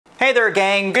Hey there,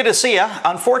 gang. Good to see ya.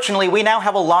 Unfortunately, we now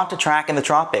have a lot to track in the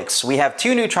tropics. We have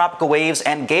two new tropical waves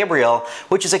and Gabrielle,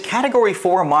 which is a Category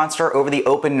 4 monster over the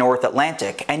open North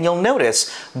Atlantic. And you'll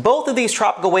notice both of these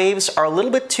tropical waves are a little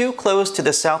bit too close to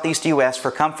the southeast U.S. for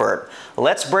comfort.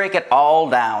 Let's break it all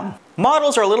down.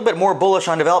 Models are a little bit more bullish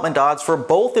on development odds for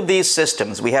both of these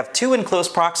systems. We have two in close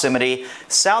proximity,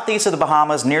 southeast of the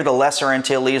Bahamas, near the Lesser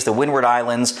Antilles, the Windward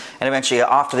Islands, and eventually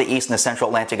off to the east in the Central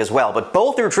Atlantic as well. But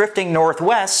both are drifting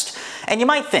northwest, and you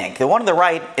might think the one to the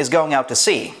right is going out to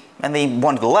sea, and the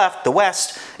one to the left, the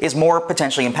west, is more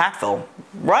potentially impactful.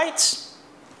 Right?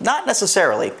 Not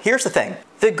necessarily. Here's the thing.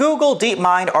 The Google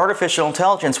DeepMind artificial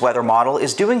intelligence weather model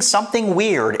is doing something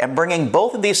weird and bringing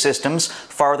both of these systems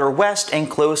farther west and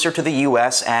closer to the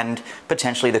US and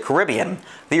potentially the Caribbean.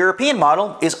 The European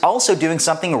model is also doing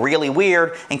something really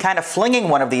weird and kind of flinging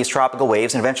one of these tropical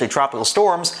waves and eventually tropical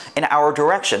storms in our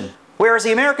direction. Whereas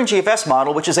the American GFS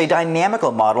model, which is a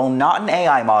dynamical model, not an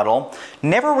AI model,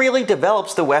 never really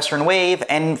develops the western wave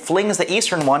and flings the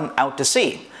eastern one out to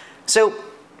sea. So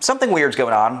something weird's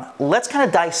going on. Let's kind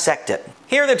of dissect it.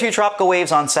 Here are the two tropical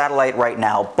waves on satellite right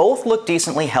now. Both look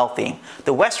decently healthy.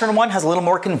 The western one has a little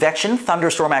more convection,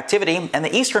 thunderstorm activity, and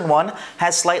the eastern one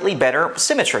has slightly better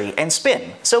symmetry and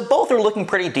spin. So both are looking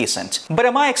pretty decent. But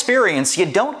in my experience, you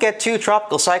don't get two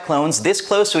tropical cyclones this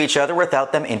close to each other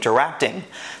without them interacting.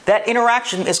 That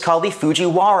interaction is called the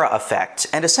Fujiwara effect,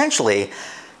 and essentially,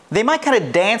 they might kind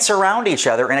of dance around each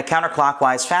other in a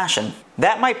counterclockwise fashion.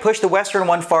 That might push the western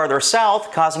one farther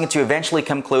south, causing it to eventually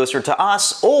come closer to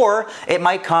us, or it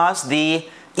might cause the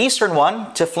eastern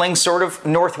one to fling sort of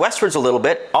northwestwards a little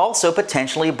bit, also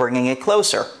potentially bringing it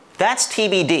closer. That's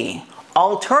TBD.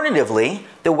 Alternatively,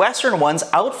 the western one's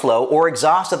outflow or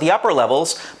exhaust at the upper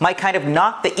levels might kind of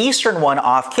knock the eastern one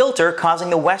off kilter, causing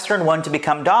the western one to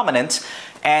become dominant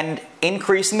and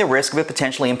increasing the risk of it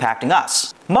potentially impacting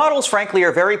us. Models, frankly,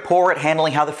 are very poor at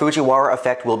handling how the Fujiwara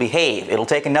effect will behave. It'll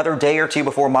take another day or two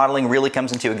before modeling really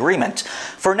comes into agreement.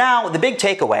 For now, the big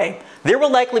takeaway, there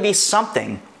will likely be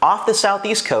something off the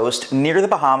southeast coast near the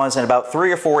Bahamas in about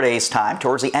 3 or 4 days' time,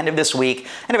 towards the end of this week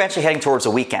and eventually heading towards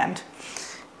the weekend.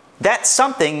 That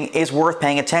something is worth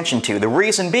paying attention to. The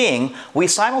reason being, we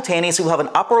simultaneously will have an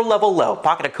upper level low,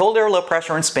 pocket of cold air, low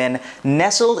pressure and spin,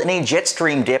 nestled in a jet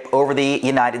stream dip over the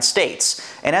United States.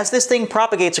 And as this thing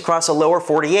propagates across the lower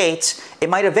 48, it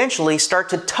might eventually start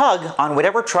to tug on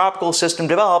whatever tropical system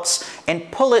develops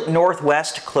and pull it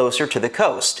northwest closer to the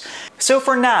coast. So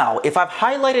for now, if I've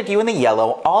highlighted you in the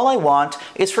yellow, all I want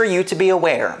is for you to be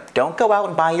aware. Don't go out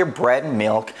and buy your bread and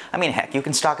milk. I mean, heck, you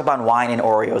can stock up on wine and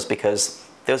Oreos because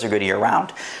those are good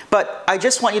year-round. But I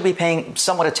just want you to be paying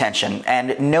somewhat attention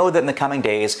and know that in the coming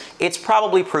days, it's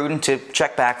probably prudent to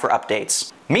check back for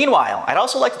updates. Meanwhile, I'd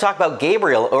also like to talk about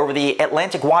Gabrielle over the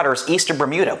Atlantic waters east of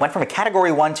Bermuda. Went from a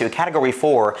Category 1 to a Category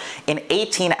 4 in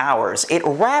 18 hours. It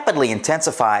rapidly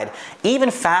intensified,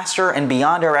 even faster and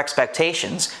beyond our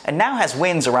expectations, and now has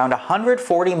winds around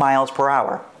 140 miles per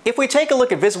hour. If we take a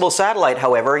look at visible satellite,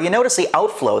 however, you notice the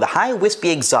outflow, the high wispy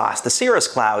exhaust, the cirrus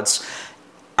clouds,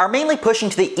 are mainly pushing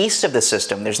to the east of the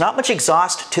system. There's not much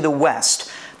exhaust to the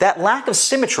west. That lack of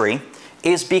symmetry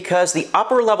is because the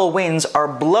upper level winds are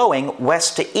blowing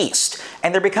west to east,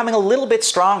 and they're becoming a little bit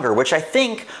stronger, which I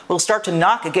think will start to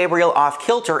knock Gabrielle off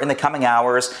kilter in the coming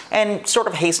hours and sort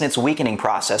of hasten its weakening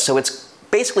process. So it's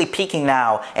basically peaking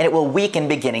now, and it will weaken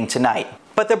beginning tonight.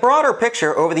 But the broader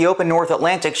picture over the open North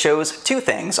Atlantic shows two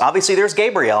things. Obviously there's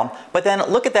Gabrielle, but then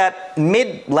look at that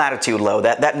mid-latitude low,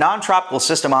 that non-tropical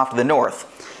system off to the north.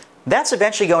 That's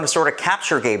eventually going to sort of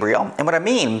capture Gabrielle. And what I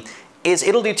mean is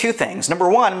it'll do two things. Number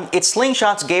one, it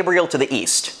slingshots Gabrielle to the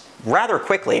east rather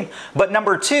quickly. But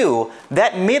number two,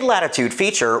 that mid-latitude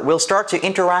feature will start to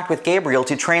interact with Gabrielle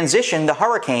to transition the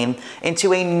hurricane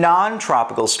into a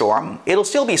non-tropical storm. It'll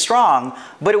still be strong,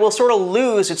 but it will sort of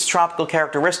lose its tropical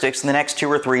characteristics in the next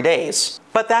 2 or 3 days.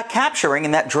 But that capturing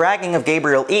and that dragging of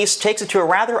Gabrielle east takes it to a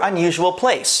rather unusual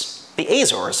place. The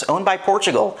Azores, owned by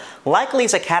Portugal, likely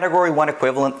is a Category 1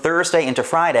 equivalent Thursday into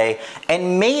Friday,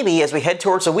 and maybe as we head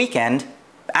towards the weekend,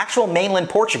 actual mainland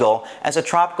Portugal as a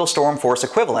tropical storm force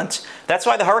equivalent. That's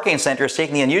why the Hurricane Center is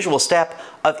taking the unusual step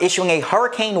of issuing a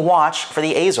hurricane watch for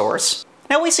the Azores.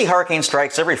 Now, we see hurricane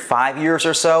strikes every 5 years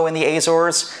or so in the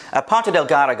Azores. Ponta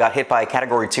Delgada got hit by a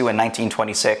Category 2 in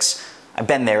 1926. I've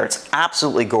been there. It's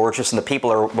absolutely gorgeous, and the people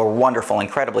were wonderful,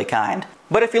 incredibly kind.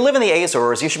 But if you live in the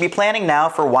Azores, you should be planning now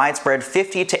for widespread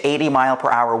 50 to 80 mile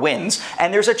per hour winds.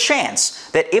 And there's a chance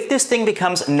that if this thing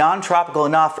becomes non-tropical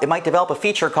enough, it might develop a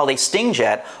feature called a sting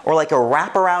jet, or like a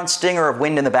wraparound stinger of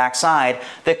wind in the backside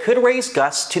that could raise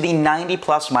gusts to the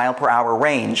 90+ mile per hour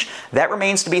range. That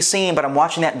remains to be seen, but I'm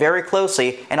watching that very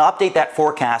closely, and I'll update that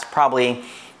forecast probably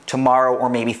tomorrow or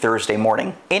maybe Thursday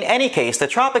morning. In any case, the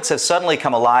tropics have suddenly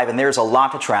come alive and there's a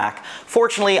lot to track.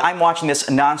 Fortunately, I'm watching this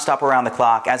nonstop around the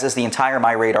clock, as is the entire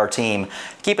MyRadar team.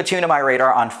 Keep it tuned to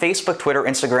MyRadar on Facebook, Twitter,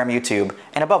 Instagram, YouTube,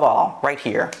 and above all, right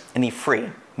here in the free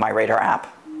MyRadar app.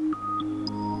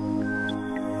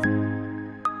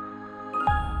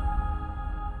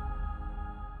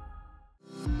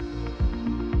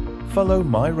 Follow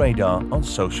MyRadar on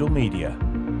social media: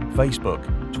 Facebook,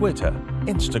 Twitter,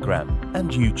 Instagram, and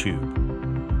YouTube.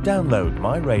 Download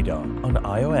MyRadar on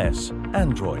iOS,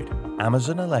 Android,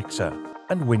 Amazon Alexa,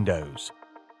 and Windows.